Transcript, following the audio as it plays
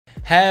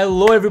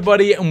Hello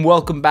everybody and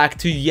welcome back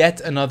to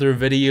yet another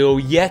video,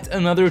 yet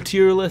another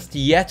tier list,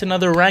 yet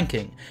another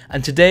ranking.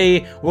 And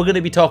today we're going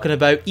to be talking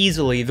about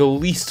easily the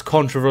least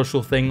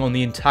controversial thing on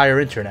the entire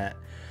internet,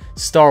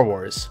 Star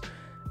Wars.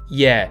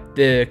 Yeah,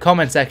 the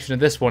comment section of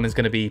this one is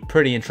going to be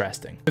pretty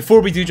interesting.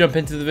 Before we do jump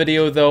into the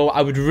video though,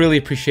 I would really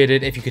appreciate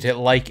it if you could hit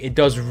like. It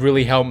does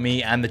really help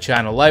me and the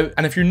channel out.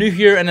 And if you're new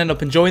here and end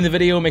up enjoying the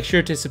video, make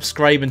sure to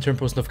subscribe and turn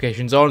post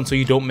notifications on so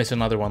you don't miss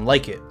another one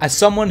like it. As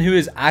someone who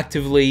has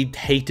actively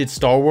hated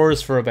Star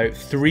Wars for about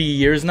 3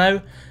 years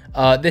now,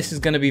 this is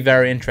going to be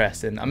very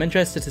interesting. I'm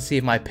interested to see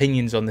if my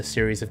opinions on this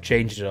series have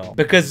changed at all.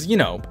 Because, you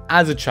know,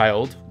 as a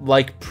child,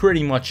 like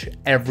pretty much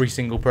every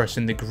single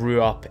person that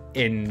grew up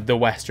in the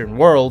Western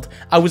world,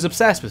 I was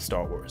obsessed with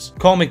Star Wars.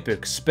 Comic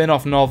books,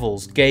 spin-off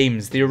novels,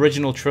 games, the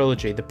original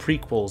trilogy, the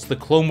prequels, the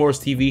Clone Wars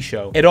TV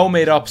show. It all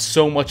made up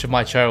so much of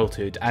my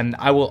childhood, and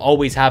I will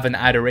always have an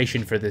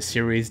adoration for this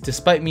series,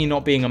 despite me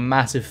not being a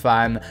massive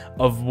fan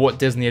of what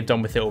Disney have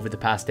done with it over the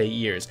past 8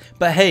 years.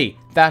 But hey,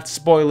 that's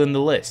spoiling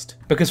the list.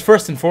 Because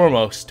first and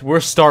foremost, we're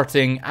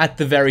starting at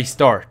the very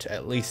start,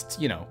 at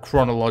least, you know,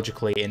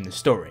 chronologically in the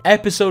story.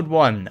 Episode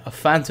 1, A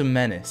Phantom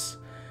Menace.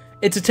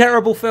 It's a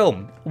terrible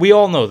film. We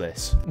all know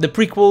this. The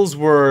prequels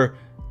were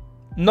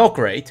not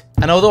great,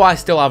 and although I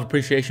still have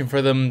appreciation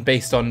for them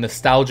based on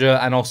nostalgia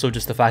and also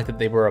just the fact that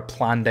they were a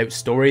planned out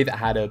story that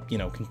had a, you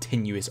know,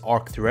 continuous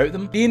arc throughout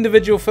them, the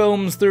individual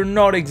films, they're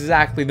not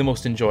exactly the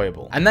most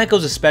enjoyable. And that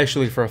goes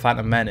especially for A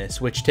Phantom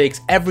Menace, which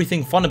takes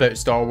everything fun about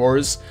Star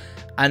Wars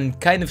and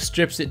kind of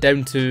strips it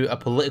down to a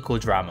political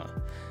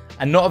drama.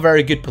 And not a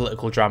very good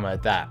political drama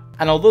at that.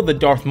 And although the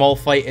Darth Maul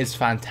fight is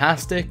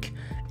fantastic,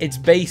 it's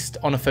based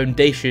on a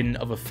foundation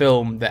of a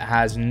film that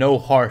has no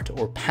heart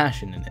or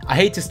passion in it. I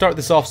hate to start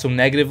this off so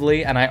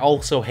negatively, and I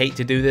also hate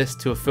to do this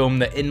to a film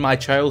that in my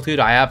childhood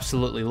I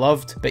absolutely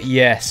loved, but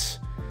yes,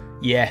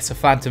 A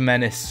Phantom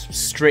Menace,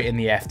 straight in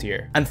the F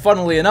tier. And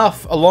funnily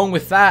enough, along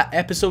with that,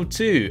 Episode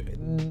 2,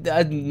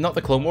 not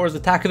the Clone Wars,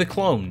 Attack of the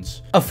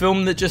Clones. A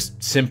film that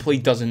just simply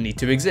doesn't need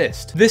to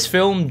exist. This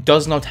film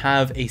does not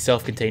have a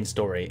self-contained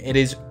story. It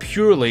is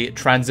purely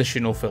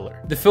transitional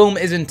filler. The film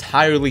is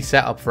entirely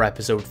set up for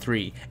Episode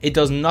 3. It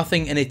does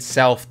nothing in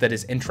itself that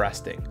is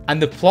interesting. And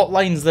the plot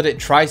lines that it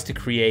tries to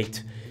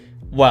create,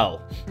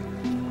 well,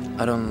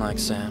 I don't like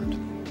sand.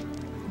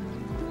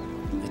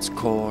 It's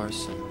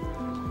coarse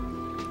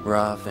and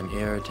rough and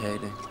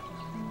irritating,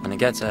 and it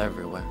gets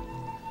everywhere.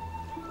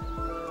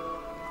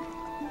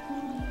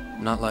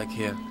 Not like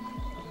here.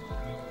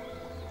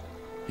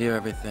 Here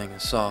everything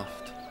is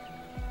soft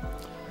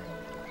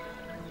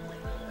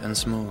and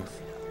smooth.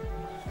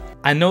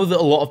 I know that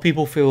a lot of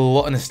people feel a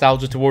lot of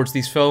nostalgia towards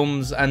these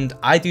films, and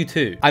I do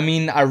too. I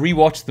mean, I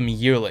rewatch them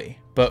yearly,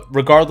 but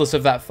regardless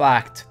of that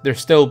fact, they're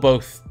still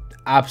both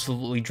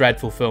absolutely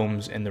dreadful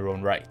films in their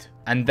own right.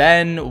 And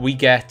then we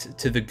get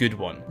to the good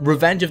one,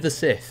 Revenge of the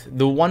Sith,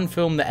 the one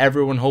film that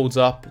everyone holds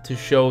up to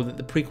show that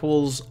the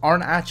prequels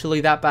aren't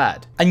actually that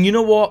bad. And you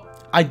know what?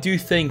 I do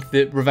think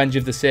that Revenge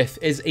of the Sith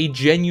is a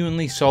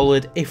genuinely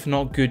solid, if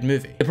not good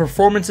movie. The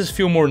performances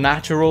feel more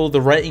natural,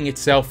 the writing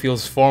itself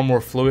feels far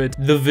more fluid,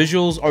 the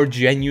visuals are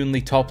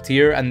genuinely top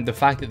tier, and the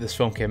fact that this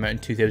film came out in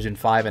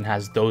 2005 and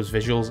has those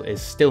visuals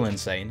is still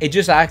insane. It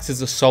just acts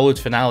as a solid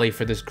finale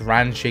for this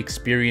grand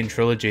Shakespearean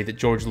trilogy that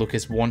George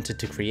Lucas wanted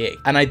to create.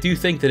 And I do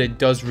think that it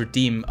does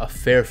redeem a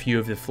fair few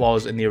of the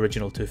flaws in the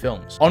original 2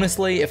 films.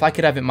 Honestly, if I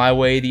could have it my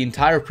way, the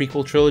entire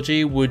prequel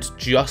trilogy would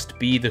just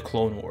be the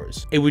Clone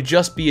Wars. It would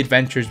just be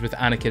adventures with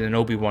Anakin and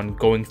Obi-Wan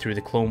going through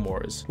the Clone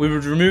Wars. We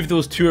would remove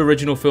those 2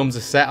 original films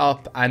as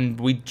setup and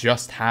we'd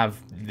just have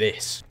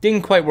this.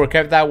 Didn't quite work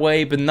out that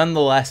way, but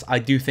nonetheless, I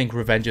do think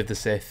Revenge of the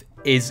Sith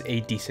is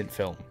a decent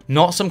film.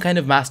 Not some kind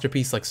of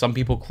masterpiece like some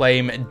people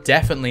claim,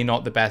 definitely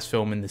not the best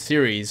film in the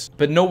series,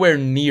 but nowhere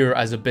near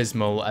as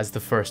abysmal as the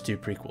first 2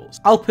 prequels.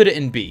 I'll put it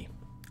in B.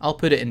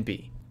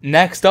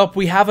 Next up,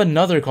 we have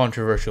another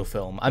controversial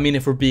film. I mean,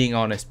 if we're being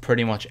honest,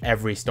 pretty much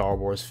every Star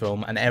Wars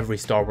film and every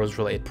Star Wars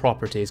related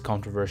property is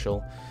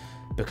controversial,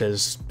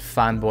 because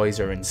fanboys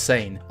are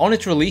insane. On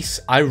its release,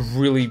 I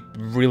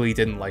really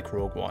didn't like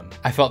Rogue One.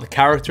 I felt the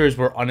characters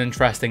were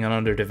uninteresting and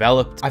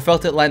underdeveloped. I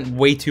felt it lent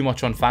way too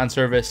much on fan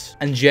service,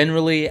 and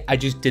generally, I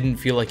just didn't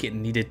feel like it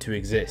needed to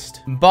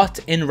exist.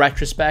 But in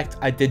retrospect,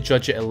 I did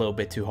judge it a little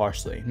bit too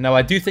harshly. Now,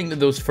 I do think that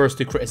those first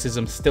 2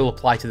 criticisms still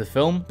apply to the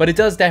film, but it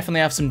does definitely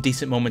have some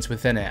decent moments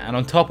within it, and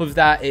on top of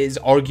that, it is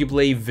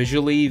arguably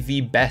visually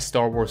the best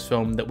Star Wars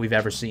film that we've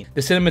ever seen.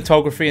 The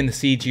cinematography and the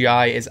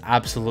CGI is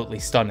absolutely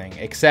stunning,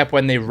 except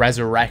when they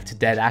resurrect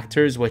dead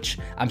actors, which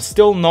I'm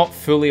still not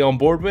fully on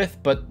board with,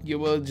 but you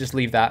will just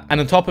leave that.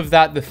 And on top of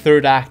that, the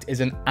 3rd act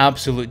is an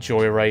absolute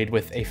joyride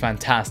with a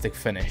fantastic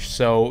finish.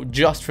 So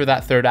just for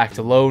that 3rd act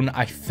alone,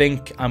 I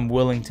think I'm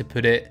willing to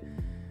put it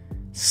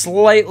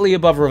slightly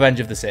above Revenge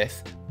of the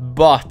Sith,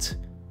 but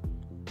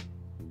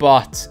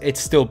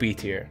it's still B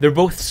tier. They're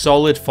both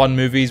solid, fun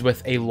movies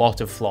with a lot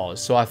of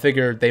flaws, so I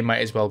figured they might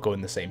as well go in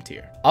the same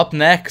tier. Up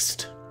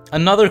next,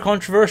 another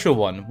controversial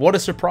one. What a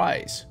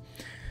surprise.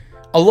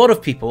 A lot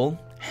of people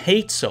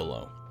hate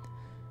Solo.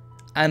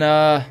 And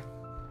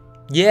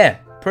Yeah,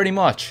 pretty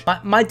much.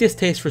 My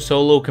distaste for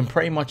Solo can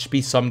pretty much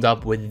be summed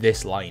up with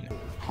this line.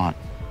 Hot.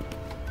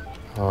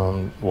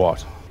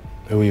 What?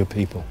 Who are your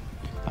people?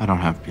 I don't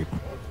have people.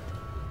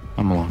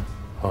 I'm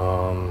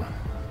alone.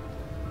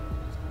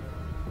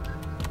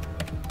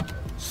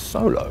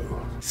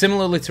 Solo.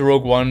 Similarly to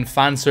Rogue One,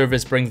 fan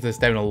service brings this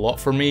down a lot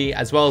for me,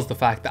 as well as the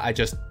fact that I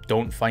just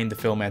don't find the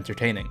film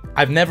entertaining.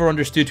 I've never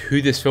understood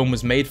who this film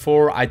was made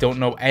for. I don't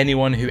know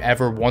anyone who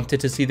ever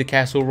wanted to see the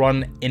Kessel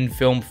Run in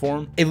film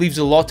form. It leaves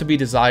a lot to be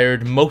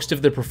desired. Most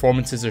of the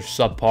performances are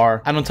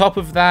subpar, and on top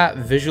of that,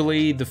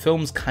 visually, the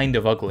film's kind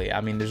of ugly.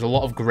 I mean, there's a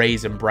lot of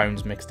greys and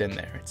browns mixed in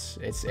there.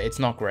 It's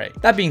not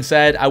great. That being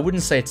said, I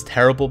wouldn't say it's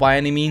terrible by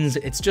any means.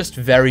 It's just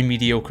very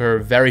mediocre,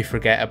 very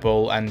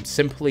forgettable, and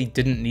simply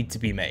didn't need to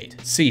be made.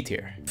 C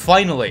tier.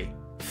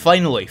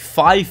 Finally,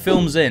 5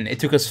 films in. It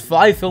took us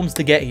 5 films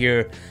to get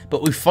here,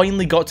 but we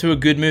finally got to a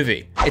good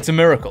movie. It's a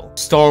miracle.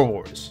 Star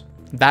Wars.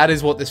 That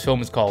is what this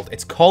film is called.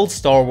 It's called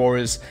Star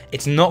Wars.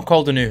 It's not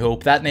called A New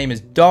Hope. That name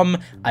is dumb.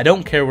 I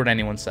don't care what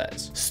anyone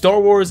says. Star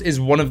Wars is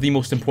one of the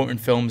most important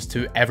films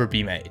to ever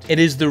be made. It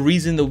is the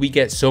reason that we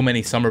get so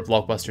many summer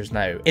blockbusters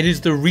now. It is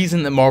the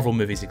reason that Marvel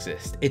movies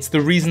exist. It's the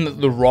reason that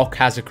The Rock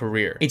has a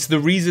career. It's the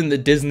reason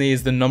that Disney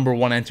is the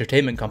 #1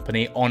 entertainment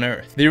company on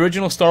Earth. The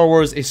original Star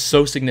Wars is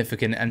so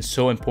significant and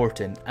so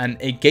important, and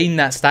it gained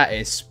that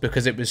status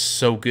because it was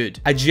so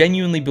good. I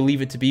genuinely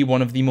believe it to be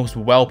one of the most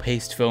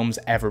well-paced films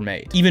ever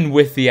made, even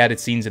with the added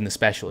scenes in the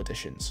special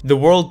editions. The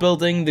world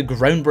building, the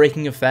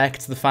groundbreaking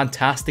effects, the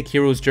fantastic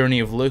hero's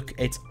journey of Luke,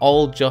 it's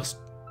all just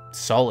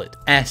solid.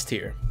 S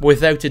tier.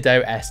 Without a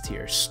doubt, S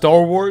tier.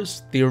 Star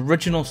Wars, the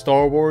original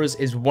Star Wars,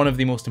 is one of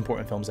the most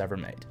important films ever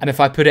made. And if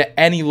I put it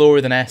any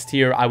lower than S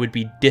tier, I would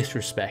be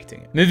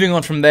disrespecting it. Moving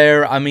on from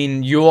there, I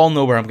mean, you all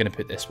know where I'm going to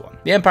put this one.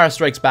 The Empire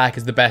Strikes Back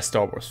is the best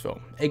Star Wars film.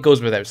 It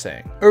goes without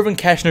saying. Irvin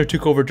Kershner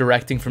took over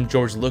directing from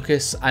George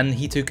Lucas, and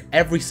he took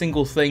every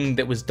single thing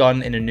that was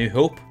done in A New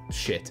Hope,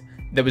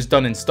 that was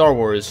done in Star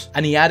Wars,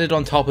 and he added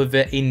on top of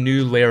it a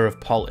new layer of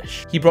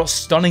polish. He brought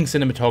stunning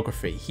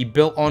cinematography, he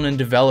built on and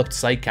developed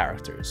side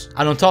characters,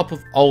 and on top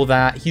of all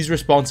that, he's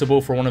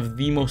responsible for one of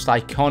the most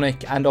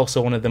iconic and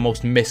also one of the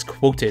most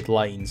misquoted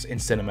lines in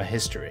cinema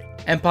history.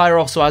 Empire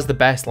also has the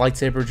best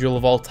lightsaber duel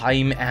of all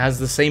time. It has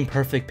the same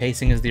perfect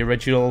pacing as the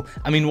original.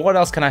 I mean, what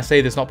else can I say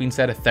that's not been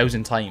said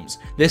 1,000 times?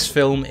 This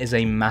film is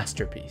a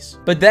masterpiece.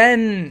 But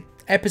then,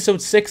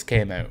 Episode 6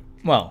 came out.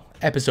 Well,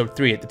 Episode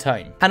 3 at the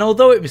time. And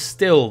although it was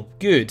still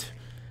good,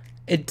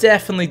 it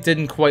definitely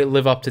didn't quite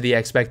live up to the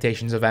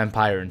expectations of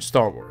Empire and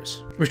Star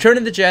Wars. Return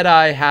of the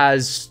Jedi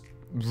has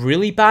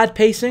really bad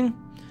pacing,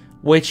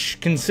 which,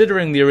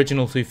 considering the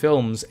original 2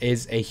 films,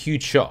 is a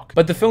huge shock.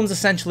 But the film's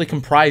essentially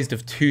comprised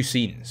of 2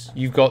 scenes.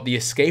 You've got the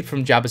escape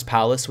from Jabba's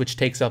palace, which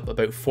takes up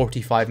about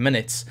 45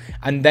 minutes,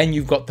 and then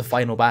you've got the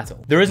final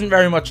battle. There isn't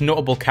very much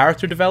notable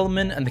character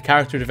development, and the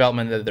character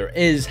development that there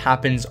is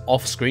happens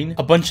off-screen.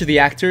 A bunch of the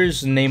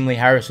actors, namely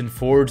Harrison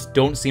Ford,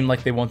 don't seem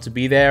like they want to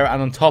be there,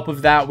 and on top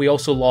of that, we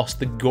also lost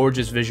the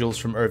gorgeous visuals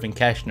from Irvin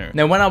Kershner.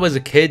 Now, when I was a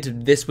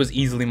kid, this was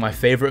easily my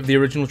favorite of the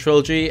original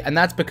trilogy, and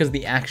that's because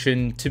the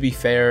action, to be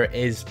fair,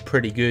 is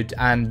pretty good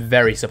and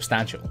very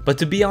substantial. But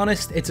to be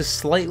honest, it's a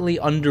slightly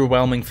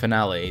underwhelming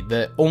finale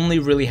that only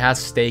really has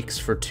stakes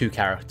for 2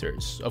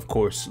 characters, of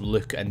course,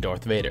 Luke and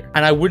Darth Vader.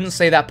 And I wouldn't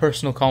say that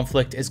personal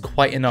conflict is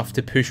quite enough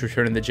to push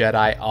Return of the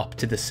Jedi up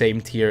to the same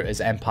tier as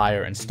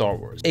Empire and Star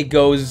Wars. It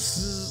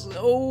goes,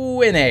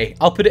 in A.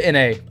 I'll put it in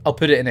A. I'll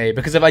put it in A,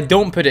 because if I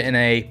don't put it in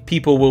A,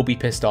 people will be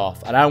pissed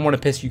off, and I don't want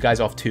to piss you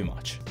guys off too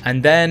much.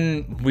 And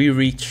then we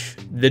reach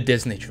the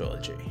Disney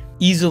trilogy.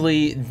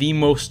 Easily the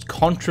most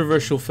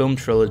controversial film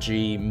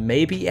trilogy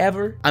maybe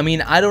ever. I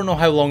mean, I don't know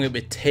how long it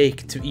would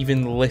take to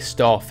even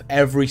list off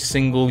every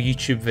single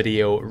YouTube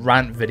video,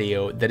 rant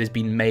video that has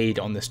been made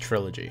on this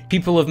trilogy.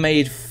 People have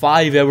made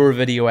 5-hour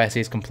video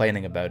essays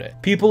complaining about it.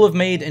 People have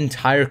made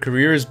entire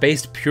careers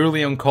based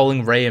purely on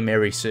calling Rey a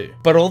Mary Sue.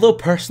 But although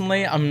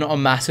personally I'm not a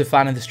massive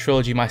fan of this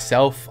trilogy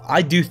myself,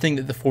 I do think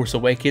that The Force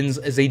Awakens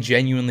is a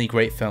genuinely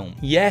great film.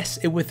 Yes,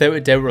 it without a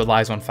doubt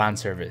relies on fan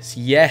service.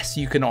 Yes,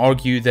 you can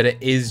argue that it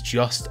is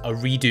just a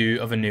redo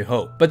of A New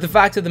Hope. But the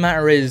fact of the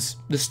matter is,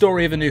 the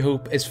story of A New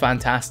Hope is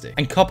fantastic.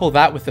 And couple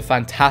that with the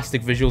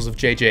fantastic visuals of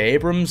J.J.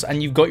 Abrams,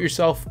 and you've got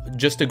yourself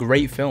just a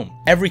great film.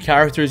 Every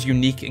character is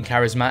unique and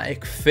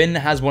charismatic. Finn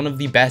has one of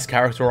the best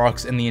character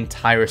arcs in the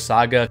entire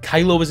saga.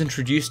 Kylo is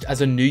introduced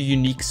as a new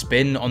unique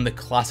spin on the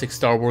classic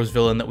Star Wars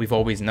villain that we've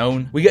always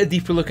known. We get a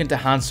deeper look into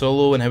Han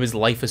Solo and how his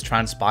life has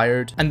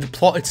transpired. And the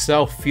plot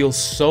itself feels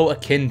so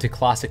akin to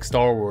classic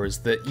Star Wars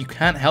that you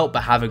can't help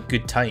but have a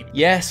good time.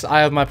 Yes,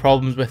 I have my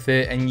problems with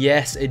it, and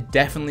yes, it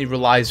definitely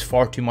relies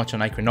far too much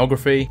on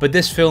iconography, but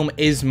this film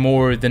is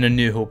more than a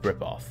New Hope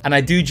ripoff. And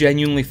I do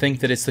genuinely think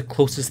that it's the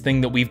closest thing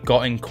that we've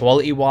gotten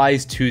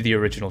quality-wise to the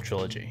original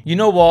trilogy. You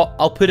know what?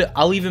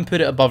 I'll even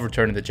put it above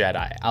Return of the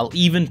Jedi. I'll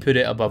even put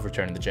it above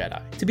Return of the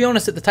Jedi. To be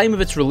honest, at the time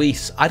of its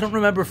release, I don't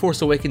remember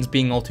Force Awakens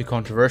being all too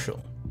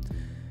controversial.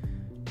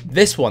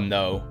 This one,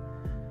 though,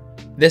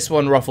 this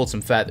one ruffled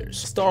some feathers.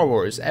 Star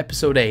Wars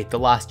Episode 8 The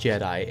Last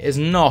Jedi is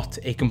not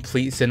a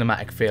complete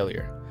cinematic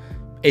failure.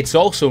 it's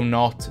also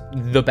not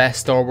the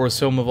best Star Wars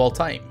film of all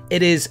time.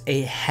 It is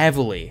a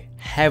heavily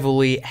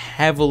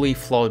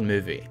flawed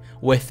movie,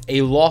 with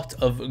a lot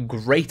of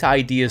great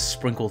ideas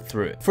sprinkled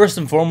through it. First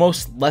and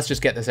foremost, let's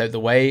just get this out the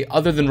way.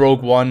 Other than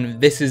Rogue One,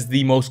 this is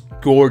the most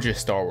gorgeous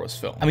Star Wars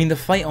film. I mean, the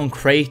fight on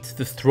Crate,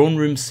 the throne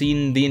room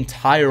scene, the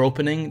entire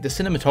opening, the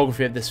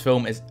cinematography of this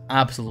film is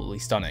absolutely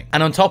stunning.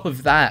 And on top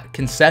of that,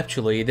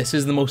 conceptually, this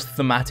is the most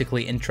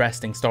thematically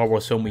interesting Star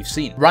Wars film we've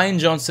seen. Rian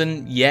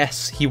Johnson,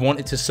 yes, he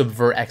wanted to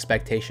subvert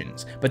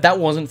expectations, but that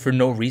wasn't for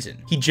no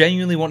reason. He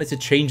genuinely wanted to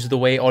change the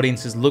way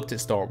audiences looked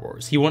at Star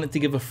Wars. He wanted to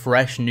give a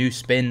fresh new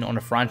spin on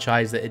a franchise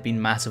that had been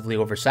massively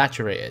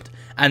oversaturated,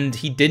 and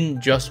he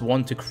didn't just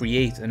want to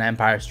create an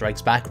Empire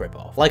Strikes Back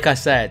ripoff. Like I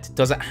said,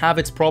 does it have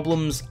its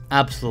problems?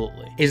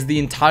 Absolutely. Is the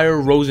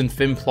entire Rose and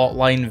Finn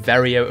plotline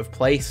very out of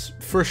place?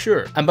 For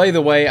sure. And by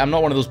the way, I'm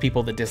not one of those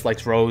people that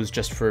dislikes Rose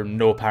just for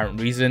no apparent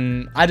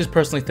reason. I just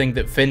personally think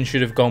that Finn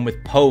should have gone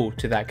with Poe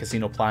to that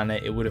casino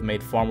planet. It would have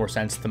made far more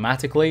sense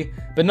thematically,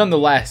 but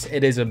nonetheless,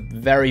 it is a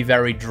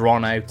very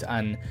drawn out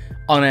and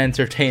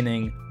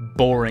unentertaining,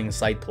 boring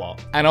side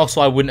plot. And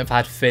also, I wouldn't have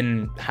had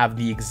Finn have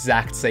the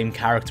exact same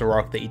character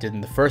arc that he did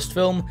in the first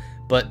film,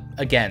 but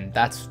again,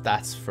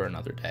 that's for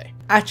another day.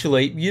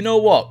 Actually, you know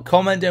what?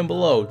 Comment down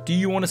below. Do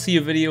you want to see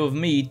a video of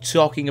me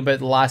talking about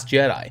The Last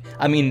Jedi?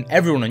 I mean,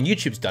 everyone on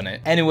YouTube's done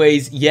it.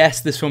 Anyways,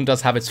 yes, this film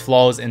does have its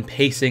flaws in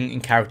pacing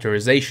and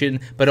characterization,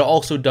 but it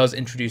also does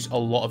introduce a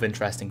lot of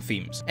interesting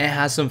themes. It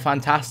has some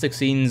fantastic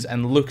scenes,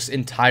 and Luke's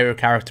entire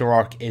character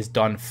arc is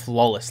done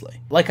flawlessly.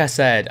 Like I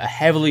said, a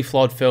heavily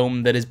flawed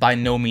film that is by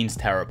no means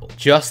terrible.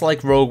 Just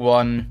like Rogue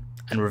One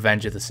and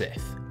Revenge of the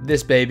Sith,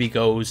 this baby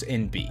goes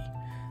in B.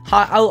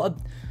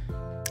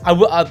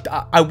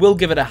 I will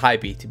give it a high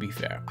B, to be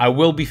fair. I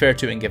will be fair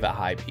to it and give it a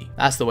high B.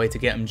 That's the way to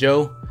get him,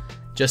 Joe.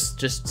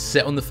 Just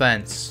sit on the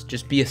fence.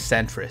 Just be a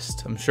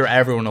centrist. I'm sure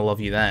everyone will love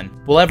you then.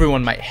 Well,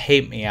 everyone might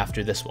hate me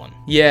after this one.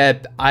 Yeah,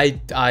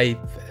 I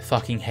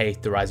fucking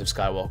hate The Rise of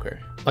Skywalker.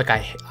 Like,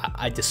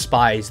 I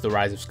despise The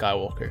Rise of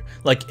Skywalker.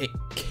 Like, it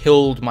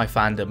killed my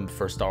fandom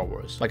for Star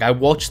Wars. Like, I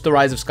watched The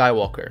Rise of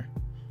Skywalker.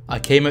 I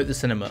came out the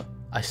cinema.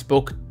 I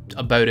spoke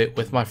about it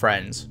with my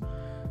friends.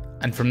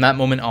 And from that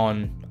moment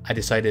on, I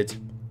decided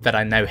that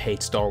I now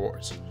hate Star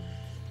Wars.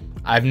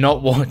 I've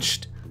not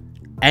watched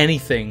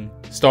anything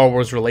Star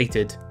Wars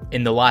related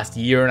in the last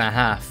year and a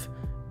half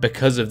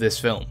because of this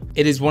film.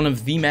 It is one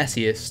of the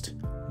messiest,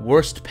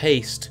 worst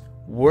paced,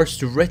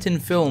 worst written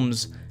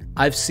films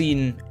I've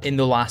seen in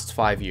the last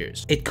 5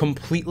 years. It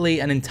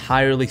completely and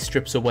entirely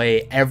strips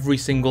away every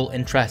single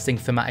interesting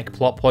thematic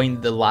plot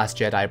point The Last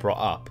Jedi brought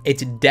up.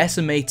 It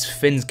decimates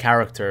Finn's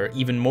character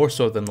even more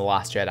so than The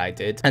Last Jedi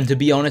did, and to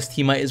be honest,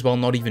 he might as well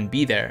not even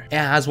be there. It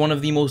has one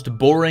of the most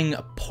boring,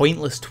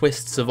 pointless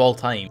twists of all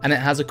time, and it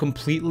has a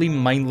completely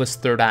mindless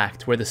third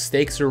act where the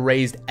stakes are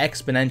raised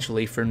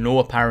exponentially for no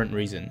apparent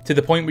reason, to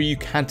the point where you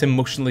can't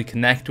emotionally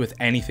connect with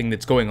anything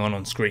that's going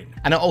on screen.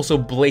 And it also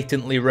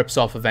blatantly rips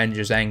off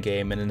Avengers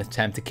Endgame in an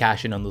attempt to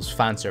cash in on those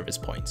fan service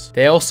points.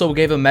 They also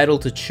gave a medal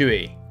to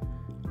Chewie.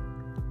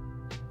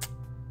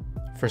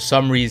 For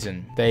some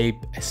reason, they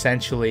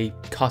essentially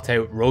cut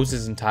out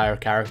Rose's entire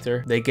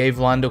character. They gave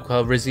Lando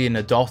Calrissian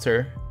a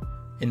daughter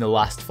in the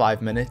last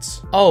 5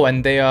 minutes. Oh,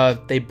 and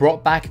they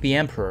brought back the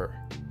Emperor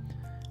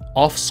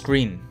off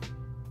screen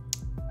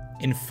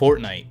in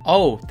Fortnite.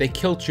 Oh, they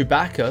killed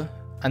Chewbacca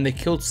and they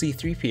killed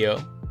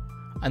C-3PO,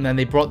 and then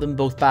they brought them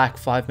both back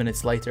 5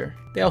 minutes later.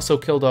 They also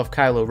killed off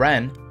Kylo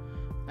Ren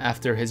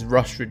after his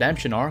rushed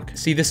redemption arc.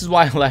 See, this is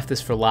why I left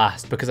this for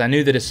last, because I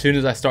knew that as soon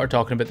as I started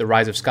talking about The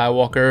Rise of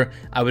Skywalker,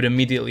 I would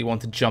immediately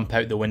want to jump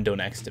out the window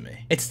next to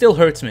me. It still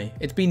hurts me.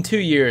 It's been 2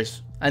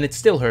 years, and it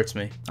still hurts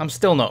me. I'm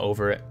still not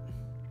over it.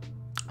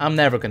 I'm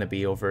never gonna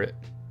be over it.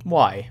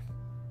 Why?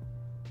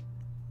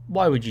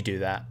 Why would you do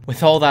that?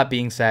 With all that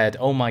being said,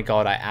 oh my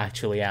god, I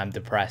actually am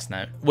depressed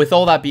now. With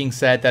all that being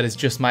said, that is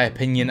just my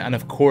opinion, and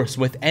of course,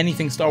 with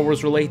anything Star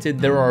Wars related,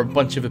 there are a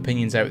bunch of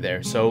opinions out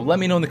there, so let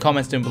me know in the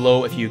comments down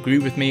below if you agree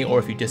with me or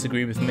if you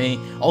disagree with me.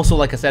 Also,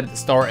 like I said at the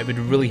start, it would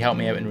really help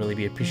me out and really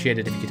be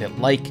appreciated if you could hit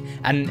like,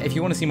 and if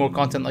you want to see more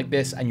content like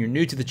this and you're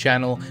new to the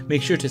channel,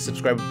 make sure to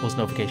subscribe with post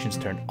notifications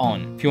turned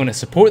on. If you want to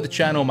support the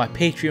channel, my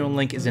Patreon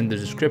link is in the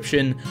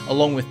description,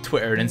 along with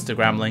Twitter and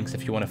Instagram links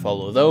if you want to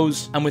follow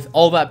those. And with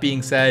all that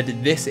being said,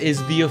 this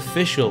is the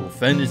official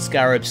Founded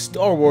Scarab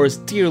Star Wars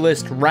tier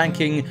list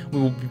ranking.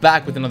 We will be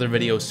back with another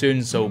video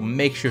soon, so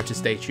make sure to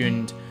stay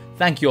tuned.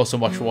 Thank you all so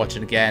much for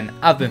watching again.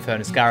 I've been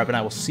Founded Scarab, and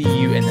I will see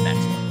you in the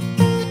next one.